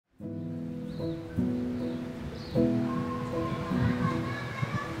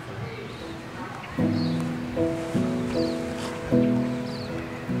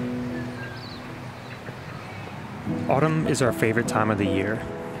Autumn is our favorite time of the year.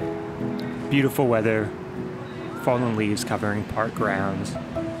 Beautiful weather, fallen leaves covering park grounds,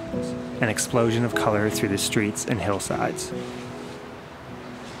 an explosion of color through the streets and hillsides.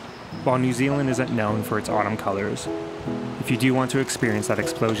 While New Zealand isn't known for its autumn colors, if you do want to experience that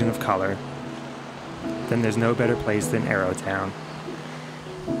explosion of color, then there's no better place than Arrowtown.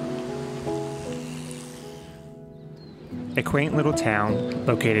 A quaint little town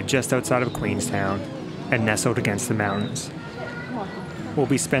located just outside of Queenstown and nestled against the mountains. We'll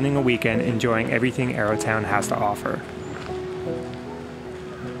be spending a weekend enjoying everything Arrowtown has to offer.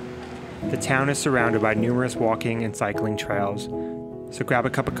 The town is surrounded by numerous walking and cycling trails, so grab a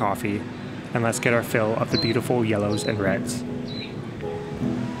cup of coffee and let's get our fill of the beautiful yellows and reds.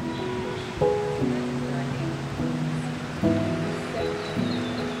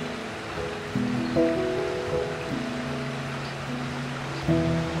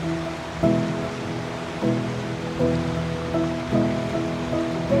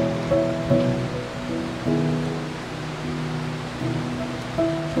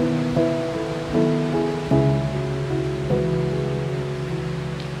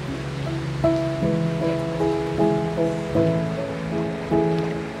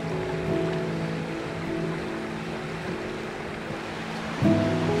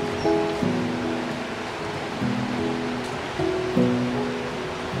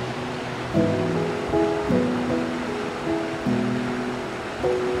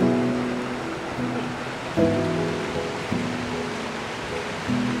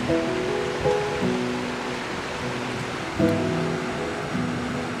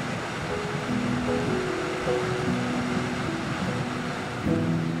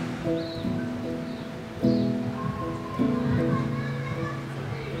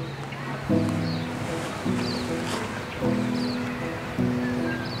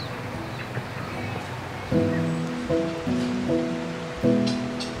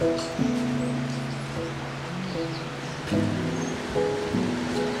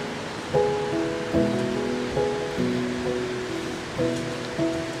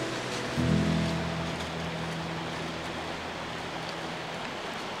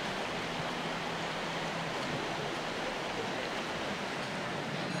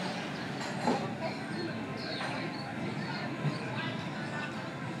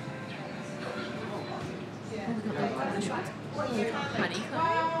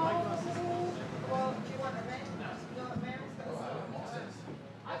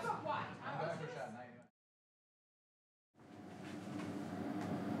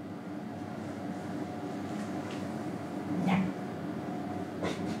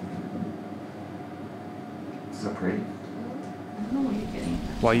 So pretty.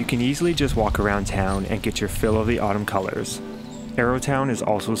 While you can easily just walk around town and get your fill of the autumn colors, Arrowtown is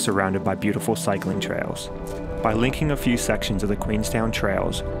also surrounded by beautiful cycling trails. By linking a few sections of the Queenstown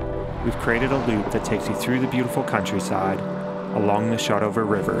trails, we've created a loop that takes you through the beautiful countryside, along the Shotover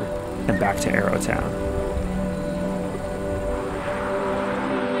River, and back to Arrowtown.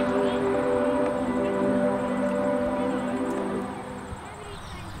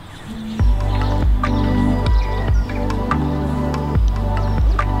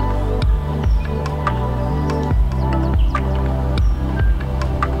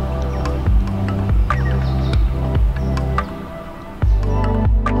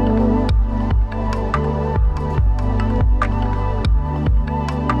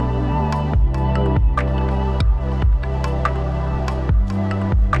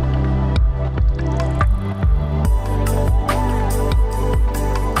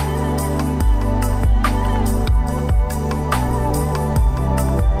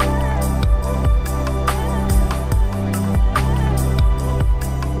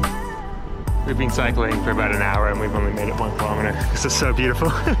 We've been cycling for about an hour and we've only made it 1 kilometer. This is so beautiful.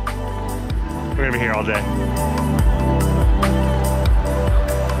 We're gonna be here all day.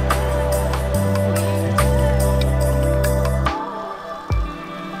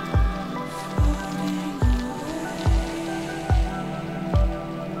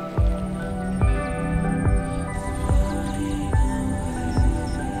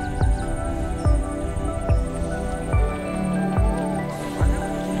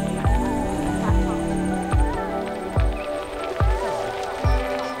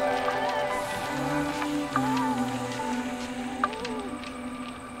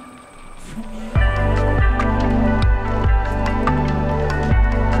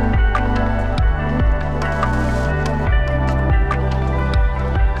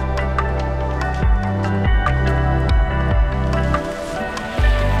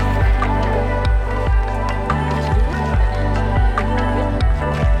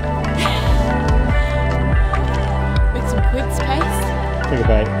 Take a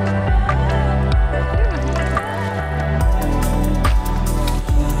bite.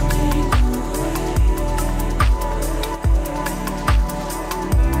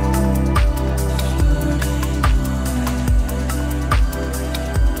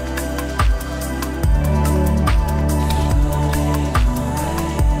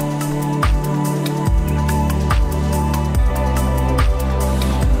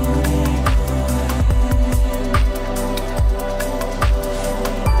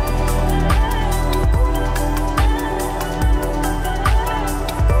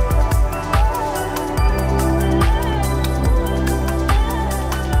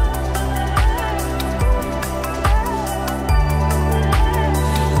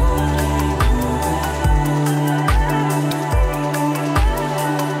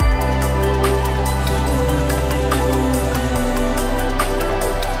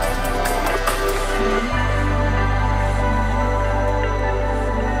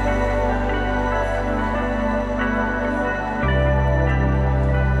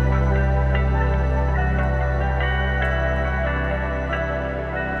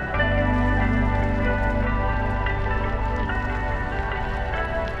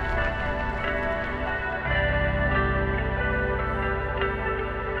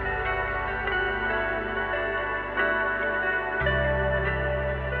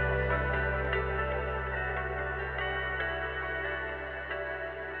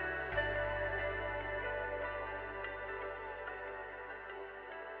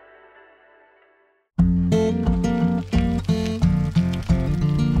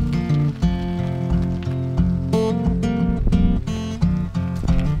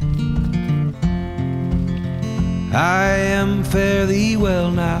 I am fare thee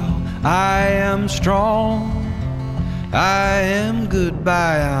well now, I am strong, I am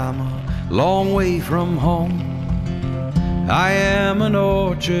goodbye, I'm a long way from home. I am an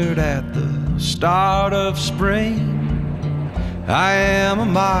orchard at the start of spring, I am a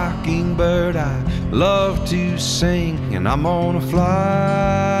mockingbird I love to sing, and I'm gonna fly,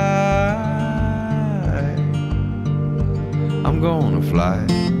 I'm gonna fly.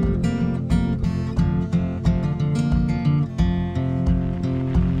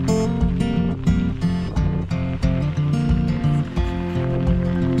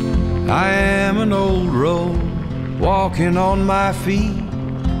 I am an old road walking on my feet,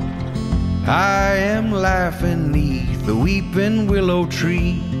 I am laughing neath the weeping willow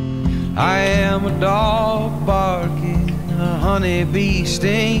tree. I am a dog barking, a honeybee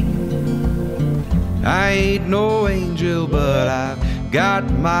sting. I ain't no angel, but I've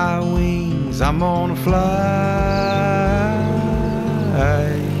got my wings. I'm gonna fly,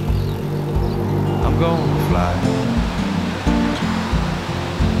 I'm gonna fly.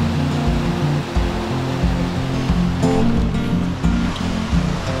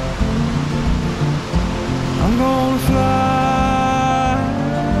 I'm gonna fly,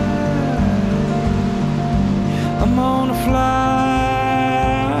 I'm gonna fly,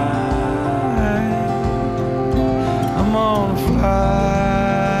 I'm gonna fly,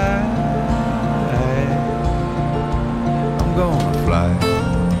 I'm gonna fly.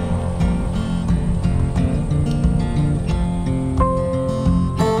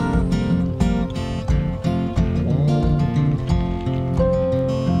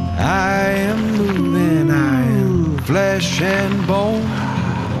 I am moving, I am flesh and bone.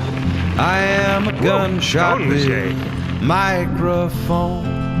 I am a gunshot with a microphone.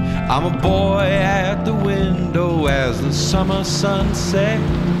 I'm a boy at the window as the summer sun sets.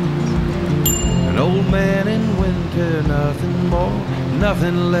 An old man in winter, nothing more,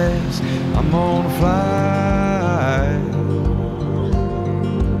 nothing less. I'm gonna fly,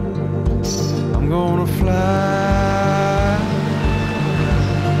 I'm gonna fly.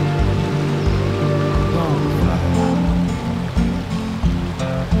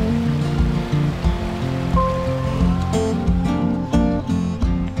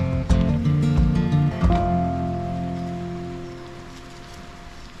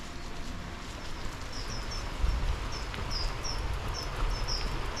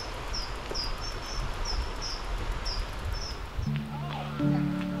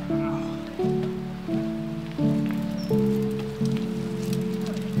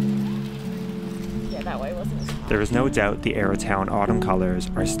 There is no doubt the Arrowtown autumn colors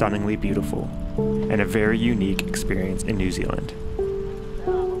are stunningly beautiful and a very unique experience in New Zealand.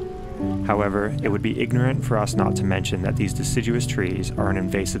 However, it would be ignorant for us not to mention that these deciduous trees are an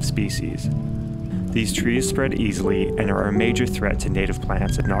invasive species. These trees spread easily and are a major threat to native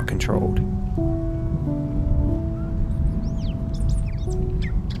plants if not controlled.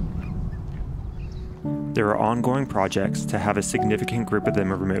 There are ongoing projects to have a significant group of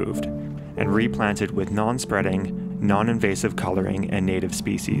them removed and replanted with non-spreading, non-invasive coloring and native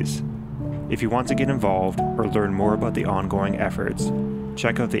species. If you want to get involved or learn more about the ongoing efforts,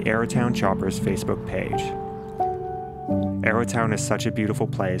 check out the Arrowtown Choppers Facebook page. Arrowtown is such a beautiful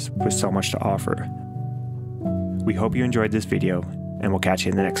place with so much to offer. We hope you enjoyed this video, and we'll catch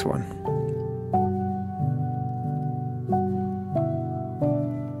you in the next one.